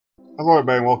Hello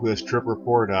everybody and welcome to this trip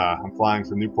report. I'm flying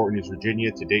from Newport News,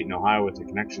 Virginia to Dayton, Ohio with a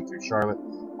connection through Charlotte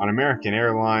on American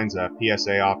Airlines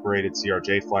PSA operated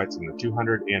CRJ flights in the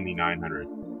 200 and the 900.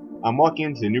 I'm walking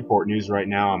into Newport News right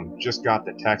now. I just got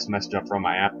the text message up from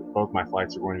my app that both my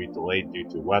flights are going to be delayed due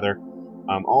to weather.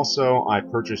 Also, I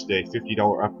purchased a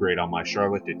 $50 upgrade on my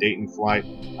Charlotte to Dayton flight.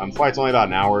 The flight's only about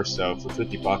an hour, so for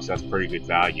 $50 that's pretty good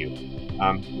value.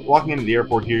 Walking into the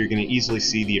airport here, you're going to easily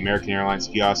see the American Airlines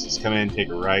kiosks. Come in, take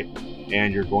a right,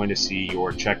 and you're going to see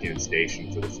your check-in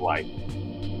station for the flight.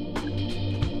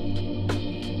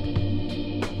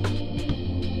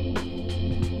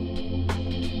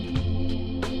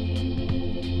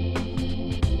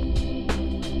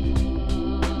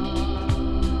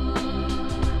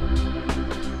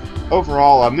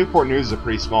 Overall, Newport News is a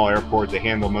pretty small airport. They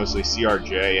handle mostly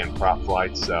CRJ and prop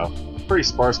flights, so pretty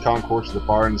sparse concourse with a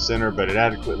bar in the center, but it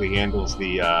adequately handles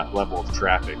the level of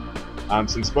traffic.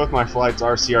 Since both my flights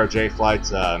are CRJ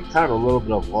flights, kind of a little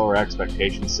bit of lower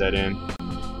expectations set in.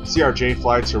 CRJ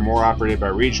flights are more operated by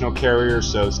regional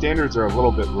carriers, so standards are a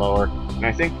little bit lower, and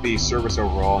I think the service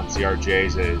overall in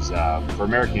CRJs is, for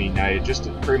American and United,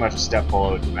 just pretty much a step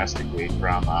below domestically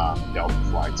from Delta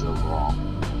flights overall.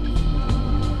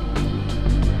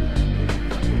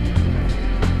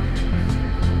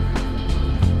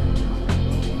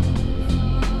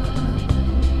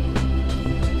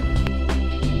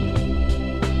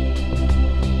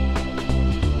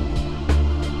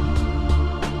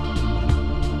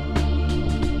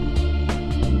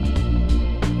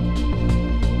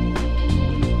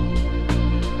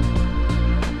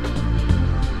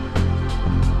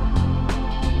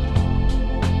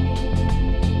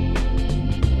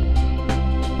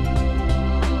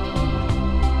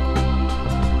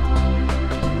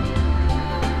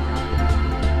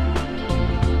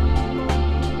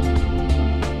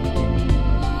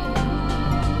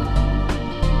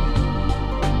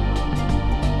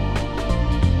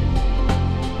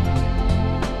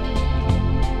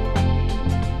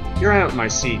 Here I am at my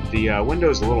seat. The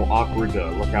window is a little awkward to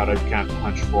look out. I kind of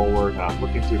punch forward.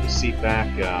 Looking through the seat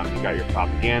back, you got your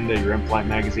propaganda, your in-flight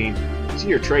magazine. You see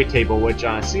your tray table, which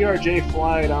on a CRJ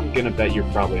flight, I'm going to bet you're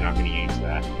probably not going to use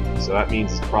that. So that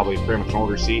means it's probably pretty much an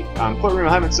older seat. Foot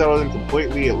I haven't settled in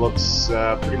completely. It looks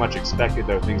pretty much expected,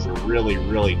 though things are really,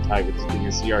 really tight with being a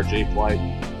CRJ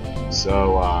flight.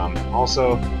 So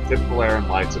also, typical air and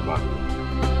lights above.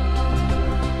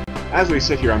 As we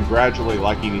sit here, I'm gradually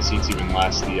liking these seats even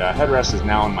less. The headrest is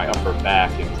now on my upper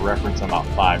back, and for reference, I'm about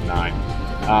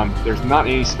 5'9". There's not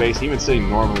any space. Even sitting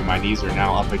normally, my knees are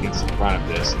now up against the front of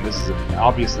this, and this is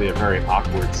obviously a very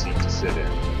awkward seat to sit in.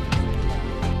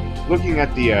 Looking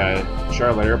at the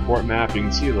Charlotte airport map, you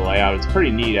can see the layout. It's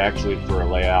pretty neat, actually, for a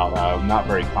layout. Not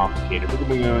very complicated. We're going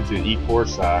to be going to the E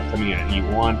course, coming in at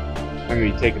E1. I'm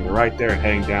going to be taking the right there and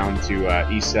heading down to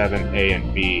E7, A,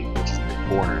 and B, which is in the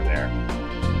corner there.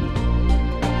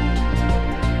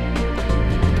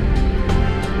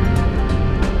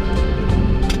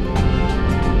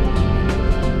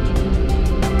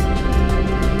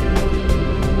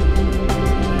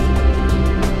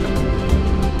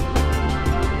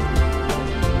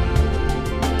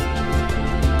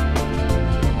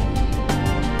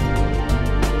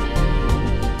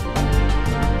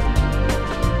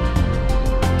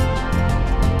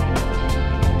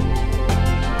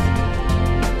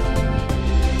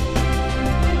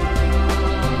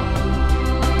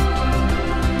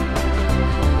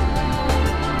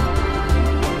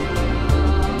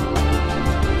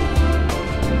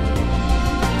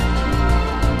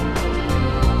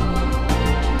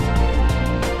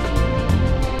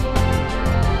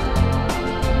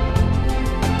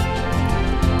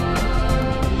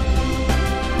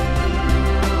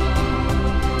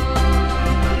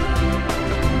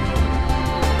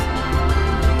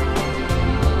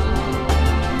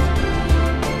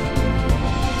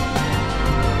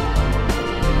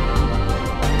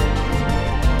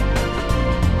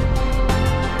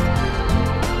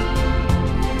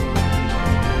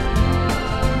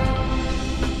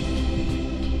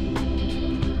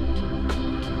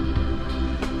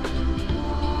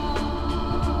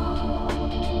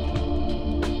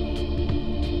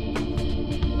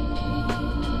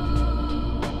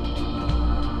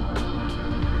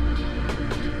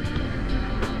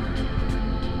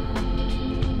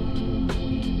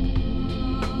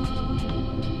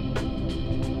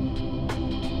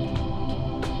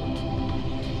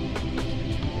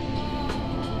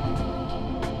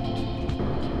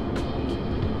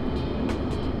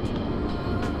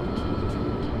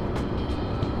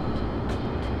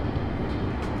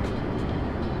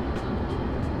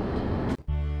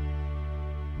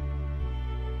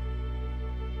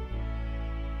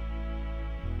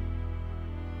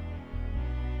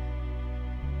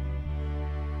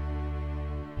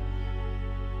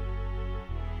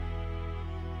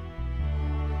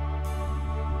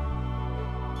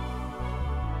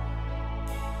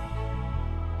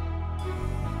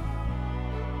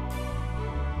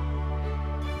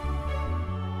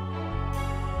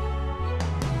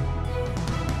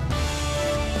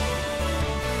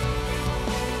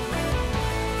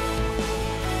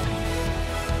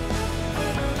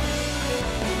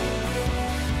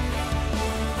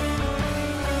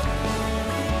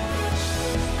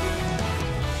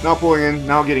 Now pulling in,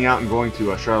 now getting out and going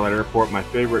to Charlotte Airport, my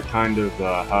favorite kind of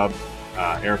hub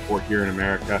airport here in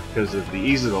America, because of the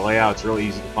ease of the layout. It's really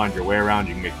easy to find your way around.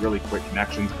 You can make really quick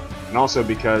connections, and also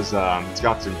because it's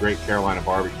got some great Carolina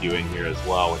barbecue in here as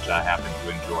well, which I happen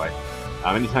to enjoy.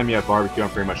 Anytime you have barbecue,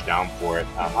 I'm pretty much down for it.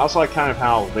 I also like kind of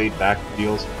how laid back it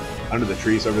feels. Under the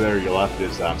trees over there, your left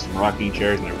is some rocking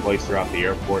chairs, and they're placed throughout the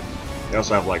airport. They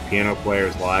also have like piano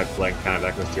players live playing kind of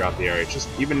echoes throughout the area. It's just,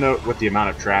 even though with the amount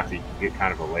of traffic, you get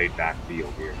kind of a laid back feel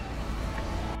here.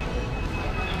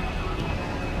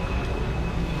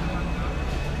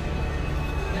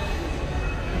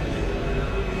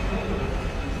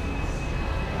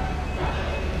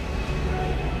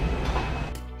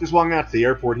 Just walking out to the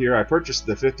airport here, I purchased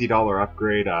the $50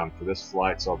 upgrade for this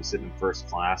flight, so I'll be sitting in first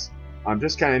class. I'm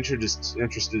just kind of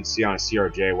interested to see on a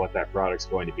CRJ what that product's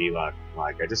going to be like.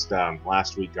 I just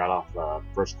last week got off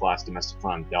first class domestic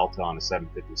flight on Delta on a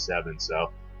 757, so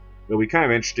it'll be kind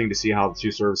of interesting to see how the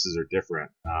two services are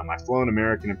different. I've flown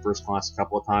American in first class a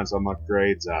couple of times on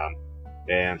upgrades,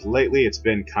 and lately it's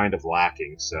been kind of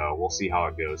lacking, so we'll see how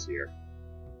it goes here.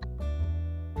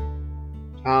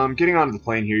 Getting onto the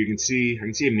plane here, I can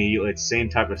see immediately it's the same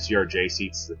type of CRJ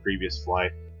seats as the previous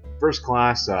flight. First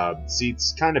class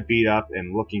seats kind of beat up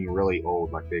and looking really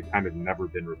old, like they've kind of never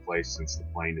been replaced since the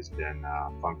plane has been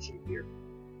functioning here.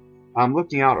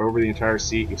 Looking out over the entire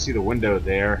seat, you'll see the window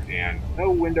there, and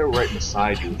no window right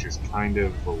beside you, which is kind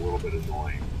of a little bit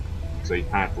annoying. So you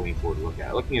kind of have to lean forward to look at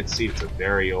it. Looking at the seat, it's a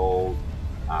very old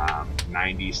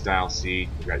 90s style seat.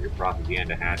 You've got your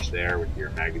propaganda hatch there with your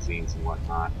magazines and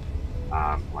whatnot.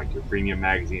 Like your premium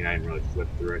magazine, I didn't really flip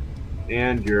through it.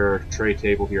 And your tray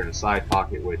table here in a side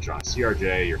pocket, which on a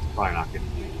CRJ you're probably not going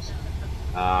to use.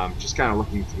 Just kind of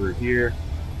looking through here.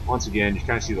 Once again, you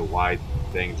kind of see the wide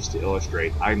thing just to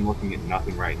illustrate. I'm looking at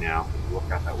nothing right now. If you look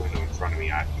out that window in front of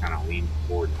me, I kind of lean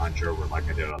forward and hunch over like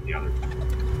I did on the other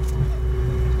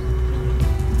time.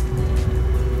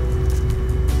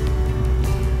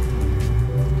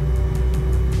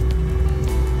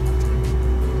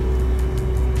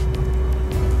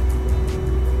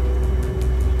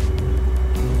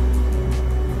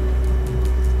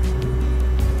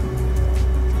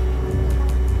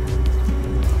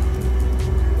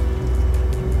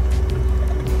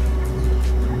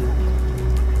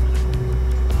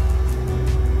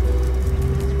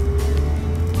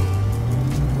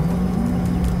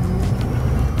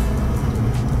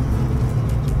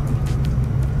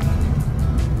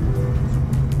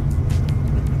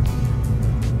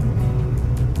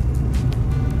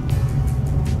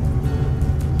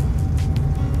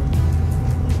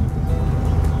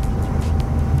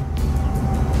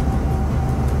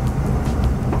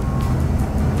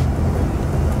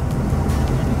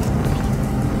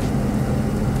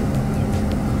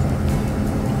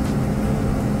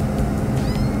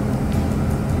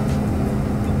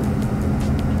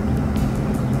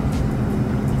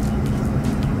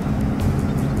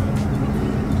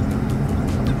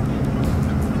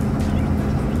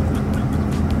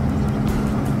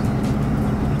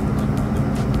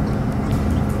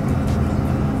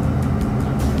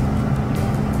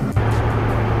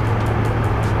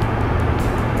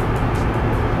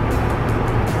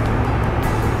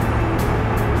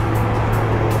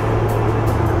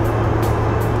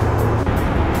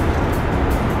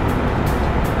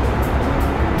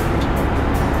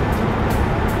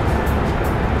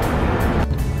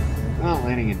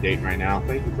 Dayton right now.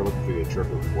 Thank you for looking through the trip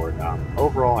report.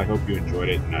 Overall, I hope you enjoyed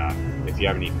it, and if you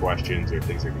have any questions or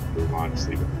things I can improve on, just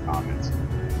leave it in the comments.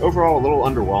 Overall, a little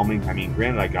underwhelming. I mean,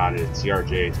 granted I got it at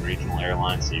CRJs and regional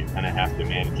airlines, so you kind of have to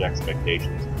manage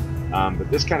expectations,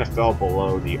 but this kind of fell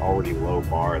below the already low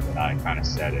bar that I kind of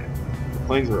set in. The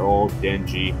planes were old,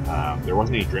 dingy, there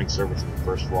wasn't any drink service in the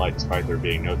first flight, despite there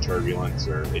being no turbulence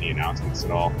or any announcements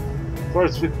at all. As far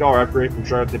as $50 upgrade from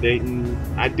Charlotte to Dayton,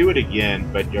 I'd do it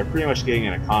again, but you're pretty much getting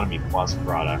an Economy Plus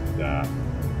product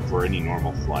for any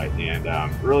normal flight. And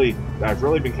I've really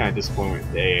been kind of disappointed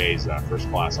with the AA's first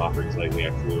class offerings lately.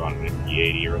 I flew on an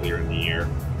MP80 earlier in the year,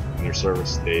 and their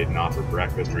service, they didn't offer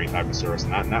breakfast or any type of service,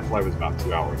 and that flight was about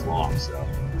 2 hours long. So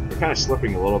they're kind of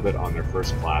slipping a little bit on their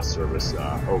first class service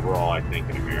overall, I think,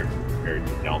 in America compared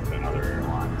to Delta and other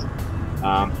airlines.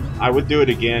 I would do it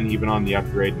again, even on the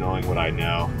upgrade, knowing what I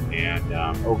know, and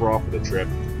overall for the trip,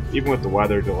 even with the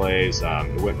weather delays,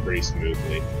 it went pretty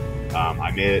smoothly.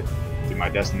 I made it to my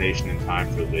destination in time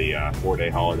for the 4-day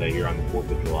holiday here on the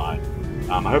 4th of July.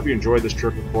 I hope you enjoyed this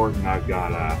trip report, and I've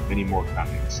got many more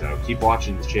coming. So keep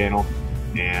watching the channel,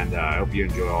 and I hope you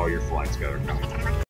enjoy all your flights that are coming.